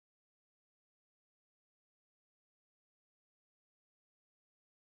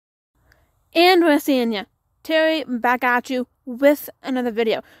And we're seeing you. Tary, back at you with another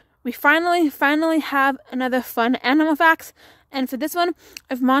video. We finally have another fun animal facts, and for this one,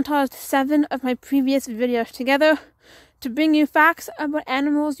 I've montaged 7 of my previous videos together to bring you facts about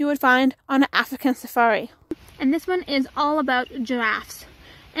animals you would find on an African safari. And this one is all about giraffes.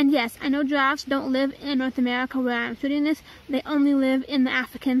 And yes, I know giraffes don't live in North America where I'm shooting this, they only live in the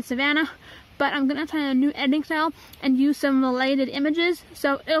African savanna, but I'm gonna try a new editing style and use some related images,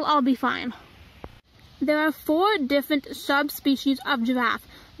 so it'll all be fine. There are 4 different subspecies of giraffe: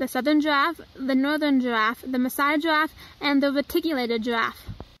 the southern giraffe, the northern giraffe, the Maasai giraffe, and the reticulated giraffe.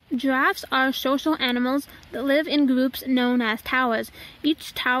 Giraffes are social animals that live in groups known as towers.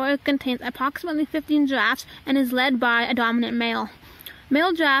 Each tower contains approximately 15 giraffes and is led by a dominant male.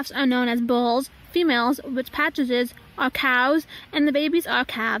 Male giraffes are known as bulls, females, which Patches is, are cows, and the babies are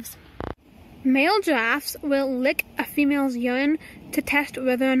calves. Male giraffes will lick a female's urine to test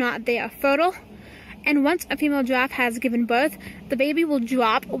whether or not they are fertile. And once a female giraffe has given birth, the baby will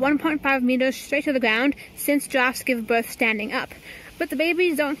drop 1.5 meters straight to the ground, since giraffes give birth standing up. But the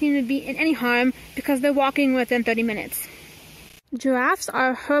babies don't seem to be in any harm because they're walking within 30 minutes. Giraffes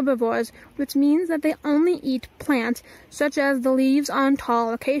are herbivores, which means that they only eat plants, such as the leaves on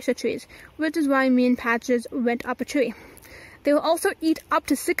tall acacia trees, which is why me and Patches went up a tree. They will also eat up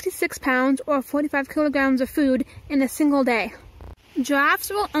to 66 pounds or 45 kilograms of food in a single day. Giraffes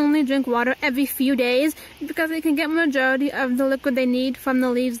will only drink water every few days because they can get majority of the liquid they need from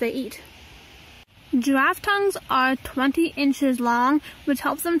the leaves they eat. Giraffe tongues are 20 inches long, which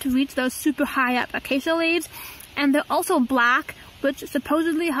helps them to reach those super high up acacia leaves, and they're also black, which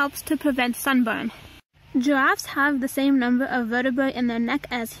supposedly helps to prevent sunburn. Giraffes have the same number of vertebrae in their neck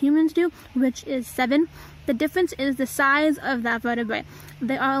as humans do, which is 7. The difference is the size of that vertebrae.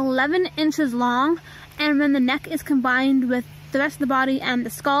 They are 11 inches long, and when the neck is combined with the rest of the body and the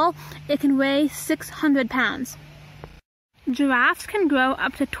skull, it can weigh 600 pounds. Giraffes can grow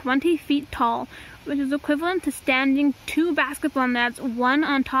up to 20 feet tall, which is equivalent to standing 2 basketball nets, one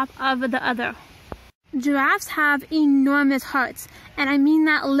on top of the other. Giraffes have enormous hearts, and I mean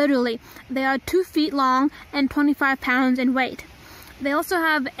that literally. They are 2 feet long and 25 pounds in weight. They also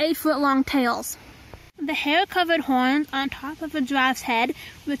have 8-foot long tails. The hair-covered horns on top of a giraffe's head,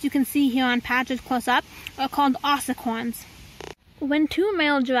 which you can see here on Patches close up, are called ossicorns. When 2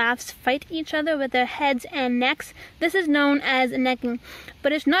 male giraffes fight each other with their heads and necks, this is known as necking,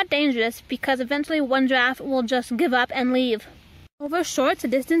 but it's not dangerous because eventually one giraffe will just give up and leave. Over short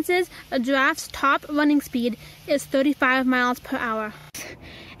distances, a giraffe's top running speed is 35 miles per hour.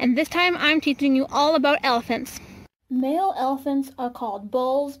 And this time I'm teaching you all about elephants. Male elephants are called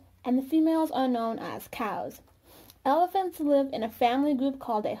bulls, and the females are known as cows. Elephants live in a family group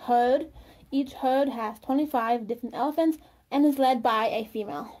called a herd. Each herd has 25 different elephants and is led by a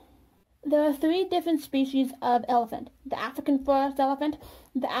female. There are 3 different species of elephant: the African forest elephant,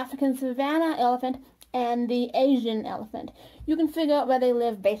 the African savanna elephant, and the Asian elephant. You can figure out where they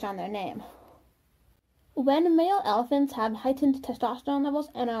live based on their name. When male elephants have heightened testosterone levels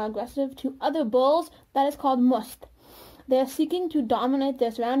and are aggressive to other bulls, that is called musth. They are seeking to dominate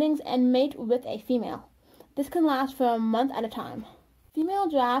their surroundings and mate with a female. This can last for a month at a time. Female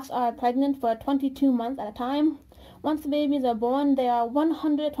giraffes are pregnant for 22 months at a time. Once the babies are born, they are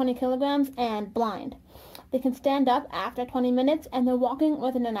 120 kilograms and blind. They can stand up after 20 minutes, and they're walking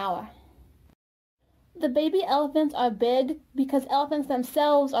within an hour. The baby elephants are big because elephants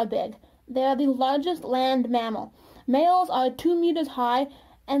themselves are big. They are the largest land mammal. Males are 2 meters high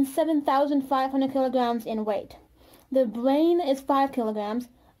and 7,500 kilograms in weight. Their brain is 5 kilograms,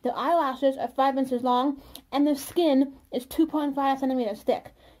 their eyelashes are 5 inches long, and their skin is 2.5 centimeters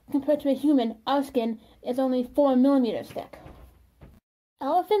thick. Compared to a human, our skin is only 4 millimeters thick.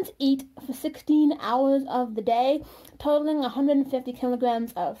 Elephants eat for 16 hours of the day, totaling 150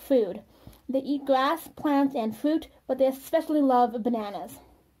 kilograms of food. They eat grass, plants, and fruit, but they especially love bananas.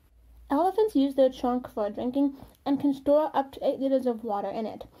 Elephants use their trunk for drinking and can store up to 8 liters of water in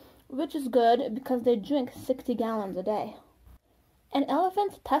it, which is good because they drink 60 gallons a day. An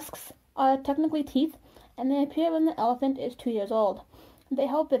elephant's tusks are technically teeth, and they appear when the elephant is 2 years old. They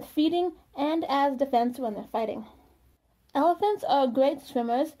help with feeding and as defense when they're fighting. Elephants are great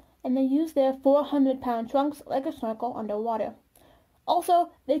swimmers, and they use their 400-pound trunks like a snorkel underwater. Also,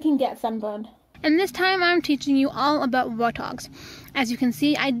 they can get sunburned. And this time I'm teaching you all about warthogs. As you can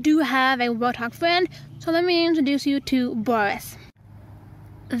see, I do have a warthog friend, so let me introduce you to Boris.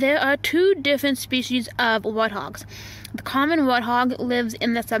 There are 2 different species of warthogs. The common warthog lives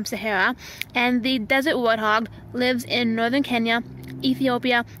in the sub-Sahara, and the desert warthog lives in northern Kenya,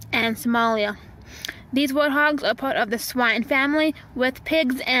 Ethiopia, and Somalia. These warthogs are part of the swine family with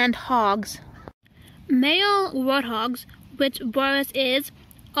pigs and hogs. Male warthogs, which Boris is,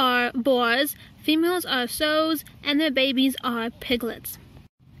 are boars, females are sows, and their babies are piglets.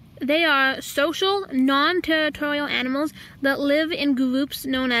 They are social, non-territorial animals that live in groups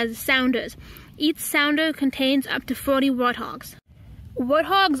known as sounders. Each sounder contains up to 40 warthogs.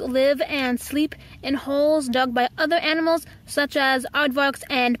 Warthogs live and sleep in holes dug by other animals such as aardvarks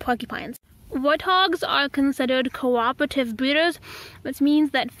and porcupines. Warthogs are considered cooperative breeders, which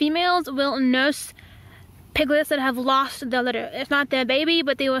means that females will nurse piglets that have lost their litter. It's not their baby,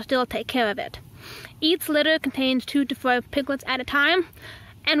 but they will still take care of it. Each litter contains 2 to 4 piglets at a time,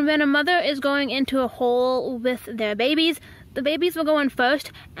 and when a mother is going into a hole with their babies, the babies will go in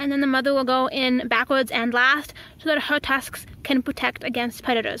first, and then the mother will go in backwards and last, so that her tusks can protect against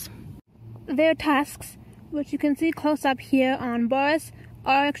predators. Their tusks, which you can see close up here on Boris,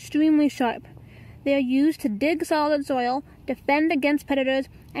 are extremely sharp. They are used to dig solid soil, defend against predators,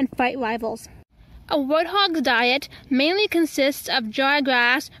 and fight rivals. A warthog's diet mainly consists of dry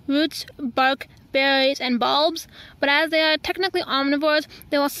grass, roots, bark, berries, and bulbs, but as they are technically omnivores,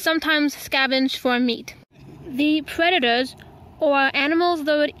 they will sometimes scavenge for meat. The predators, or animals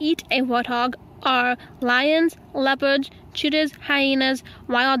that would eat a warthog, are lions, leopards, cheetahs, hyenas,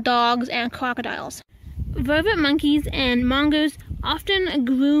 wild dogs, and crocodiles. Vervet monkeys and mongoose often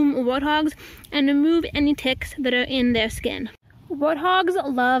groom warthogs and remove any ticks that are in their skin. Warthogs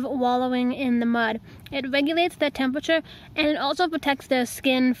love wallowing in the mud. It regulates their temperature, and it also protects their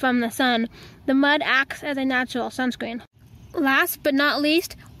skin from the sun. The mud acts as a natural sunscreen. Last but not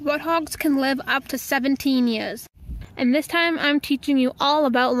least, warthogs can live up to 17 years. And this time I'm teaching you all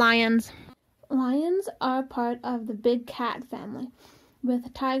about lions. Lions are part of the big cat family,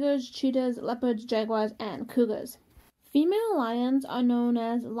 with tigers, cheetahs, leopards, jaguars, and cougars. Female lions are known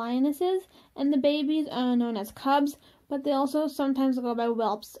as lionesses, and the babies are known as cubs, but they also sometimes go by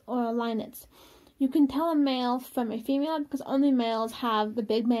whelps or linets. You can tell a male from a female because only males have the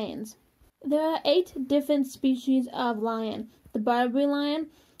big manes. There are 8 different species of lion: the Barbary lion,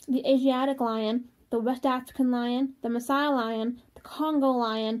 the Asiatic lion, the West African lion, the Maasai lion, the Congo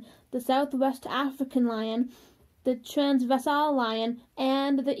lion, the Southwest African lion, the Transvaal lion,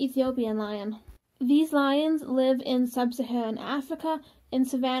 and the Ethiopian lion. These lions live in sub-Saharan Africa, in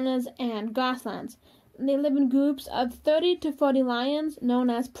savannas and grasslands. They live in groups of 30 to 40 lions,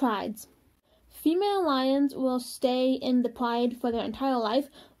 known as prides. Female lions will stay in the pride for their entire life,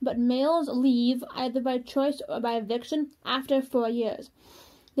 but males leave either by choice or by eviction after 4 years.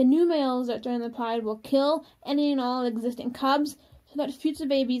 The new males that join the pride will kill any and all existing cubs, so that future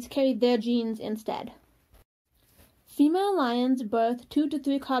babies carry their genes instead. Female lions birth 2 to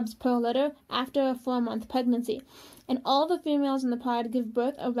 3 cubs per litter after a 4-month pregnancy, and all the females in the pride give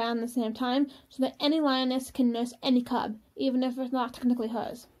birth around the same time so that any lioness can nurse any cub, even if it's not technically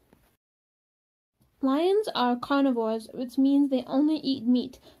hers. Lions are carnivores, which means they only eat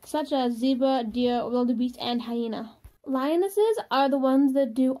meat, such as zebra, deer, wildebeest, and hyena. Lionesses are the ones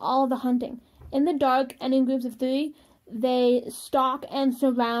that do all the hunting. In the dark and in groups of 3, they stalk and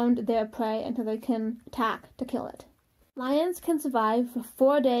surround their prey until they can attack to kill it. Lions can survive for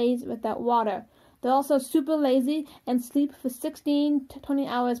 4 days without water. They're also super lazy and sleep for 16 to 20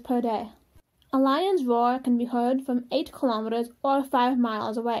 hours per day. A lion's roar can be heard from 8 kilometers or 5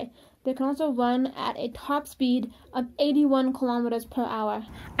 miles away. They can also run at a top speed of 81 kilometers per hour.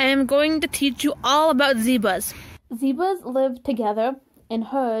 I am going to teach you all about zebras. Zebras live together in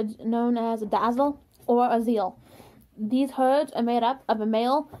herds known as a dazzle or a zeal. These herds are made up of a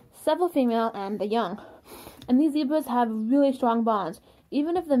male, several female, and a young. And these zebras have really strong bonds.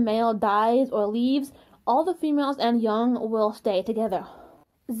 Even if the male dies or leaves, all the females and young will stay together.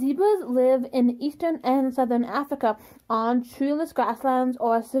 Zebras live in eastern and southern Africa on treeless grasslands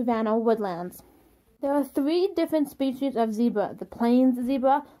or savanna woodlands. There are 3 different species of zebra: the plains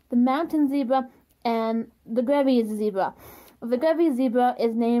zebra, the mountain zebra, and the Grevy zebra. The Grevy zebra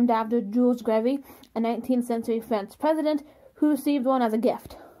is named after Jules Grevy, a 19th century French president who received one as a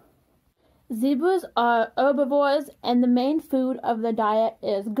gift. Zebras are herbivores, and the main food of their diet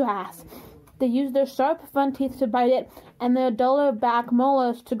is grass. They use their sharp front teeth to bite it, and their duller back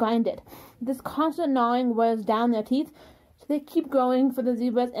molars to grind it. This constant gnawing wears down their teeth, so they keep growing for the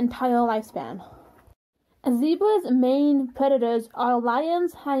zebra's entire lifespan. A zebra's main predators are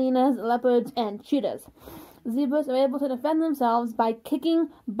lions, hyenas, leopards, and cheetahs. Zebras are able to defend themselves by kicking,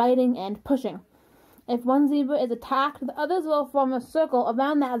 biting, and pushing. If one zebra is attacked, the others will form a circle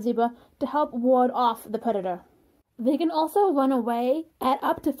around that zebra to help ward off the predator. They can also run away at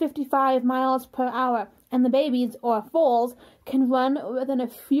up to 55 miles per hour, and the babies, or foals, can run within a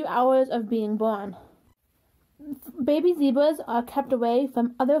few hours of being born. Baby zebras are kept away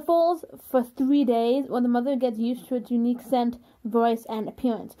from other foals for 3 days while the mother gets used to its unique scent, voice, and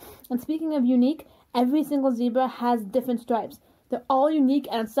appearance. And speaking of unique, every single zebra has different stripes. They're all unique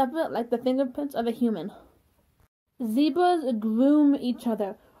and separate like the fingerprints of a human. Zebras groom each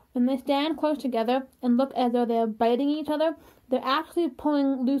other. When they stand close together and look as though they're biting each other, they're actually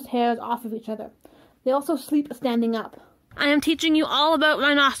pulling loose hairs off of each other. They also sleep standing up. I am teaching you all about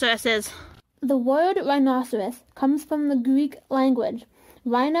rhinoceroses. The word rhinoceros comes from the Greek language.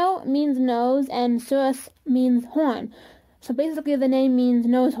 Rhino means nose and ceros means horn. So basically the name means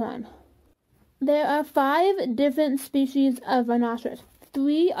nose horn. There are 5 different species of rhinoceros.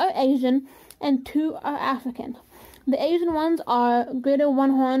 3 are Asian and 2 are African. The Asian ones are greater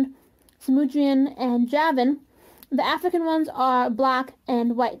one-horned, Sumerian, and Javan. The African ones are black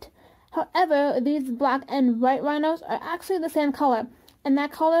and white. However, these black and white rhinos are actually the same color, and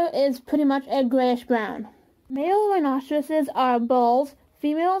that color is pretty much a grayish-brown. Male rhinoceroses are bulls,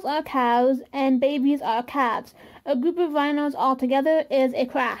 females are cows, and babies are calves. A group of rhinos altogether is a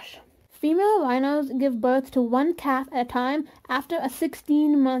crash. Female rhinos give birth to 1 calf at a time after a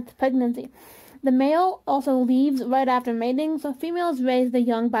 16-month pregnancy. The male also leaves right after mating, so females raise the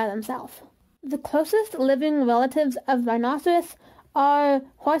young by themselves. The closest living relatives of rhinoceros are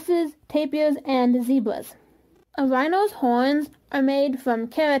horses, tapirs, and zebras. A rhino's horns are made from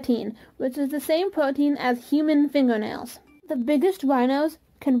keratin, which is the same protein as human fingernails. The biggest rhinos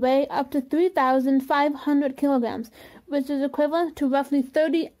can weigh up to 3,500 kilograms, which is equivalent to roughly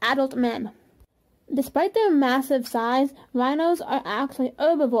 30 adult men. Despite their massive size, rhinos are actually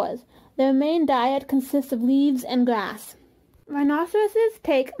herbivores. Their main diet consists of leaves and grass. Rhinoceroses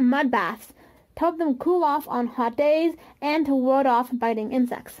take mud baths to help them cool off on hot days and to ward off biting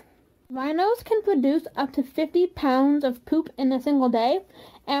insects. Rhinos can produce up to 50 pounds of poop in a single day,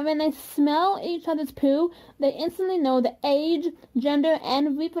 and when they smell each other's poo, they instantly know the age, gender,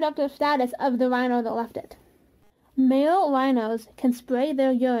 and reproductive status of the rhino that left it. Male rhinos can spray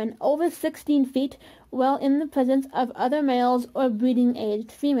their urine over 16 feet while in the presence of other males or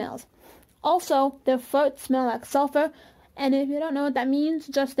breeding-aged females. Also, their farts smell like sulfur, and if you don't know what that means,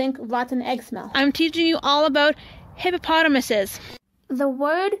 just think rotten egg smell. I'm teaching you all about hippopotamuses. The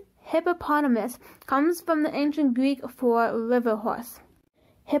word hippopotamus comes from the ancient Greek for river horse.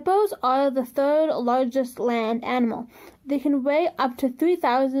 Hippos are the 3rd largest land animal. They can weigh up to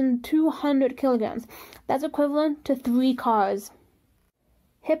 3,200 kilograms. That's equivalent to 3 cars.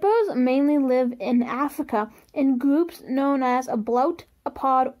 Hippos mainly live in Africa in groups known as a bloat, a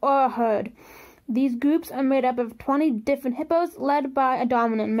pod, or a herd. These groups are made up of 20 different hippos led by a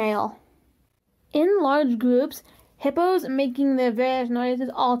dominant male. In large groups, hippos making their various noises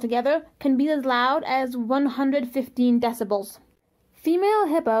all together can be as loud as 115 decibels. Female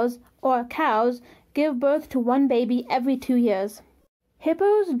hippos, or cows, give birth to 1 baby every 2 years.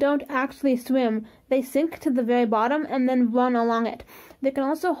 Hippos don't actually swim. They sink to the very bottom and then run along it. They can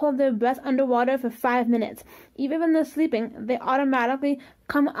also hold their breath underwater for 5 minutes. Even when they're sleeping, they automatically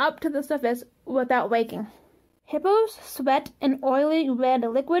come up to the surface without waking. Hippos sweat an oily red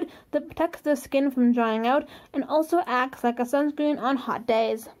liquid that protects their skin from drying out and also acts like a sunscreen on hot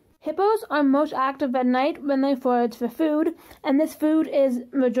days. Hippos are most active at night when they forage for food, and this food is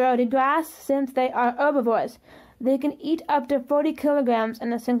majority grass since they are herbivores. They can eat up to 40 kilograms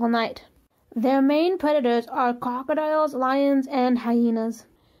in a single night. Their main predators are crocodiles, lions, and hyenas.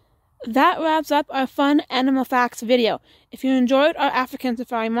 That wraps up our fun animal facts video. If you enjoyed our African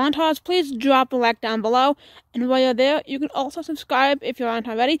safari montage, please drop a like down below. And while you're there, you can also subscribe if you aren't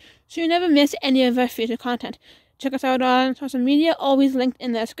already, so you never miss any of our future content. Check us out on social media, always linked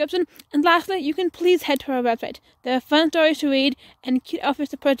in the description. And lastly, you can please head to our website. There are fun stories to read and cute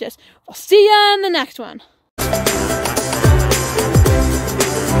outfits to purchase. We'll see ya in the next one.